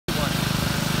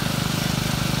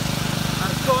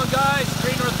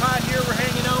pad here, we're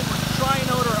hanging out, we're trying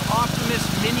out our Optimas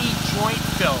mini joint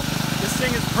fill. This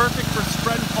thing is perfect for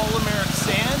spreading polymeric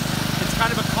sand. It's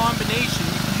kind of a combination.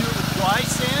 You can do it with dry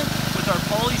sand, with our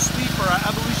poly sweep or our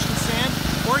evolution sand,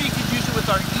 or you could use it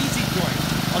with our easy joint.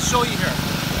 I'll show you here.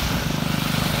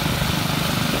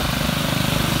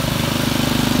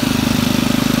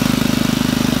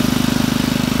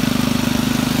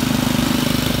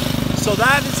 So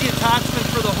that is the attachment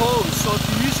for the hose. So if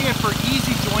you're using it for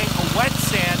easy joint, a wet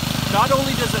sand, not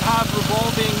only does it have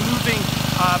revolving, moving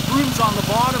brooms on the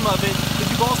bottom of it, but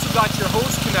you've also got your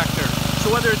hose connector.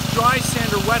 So whether it's dry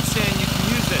sand or wet sand, you can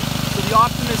use it. So the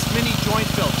Optimas mini joint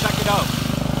fill. Check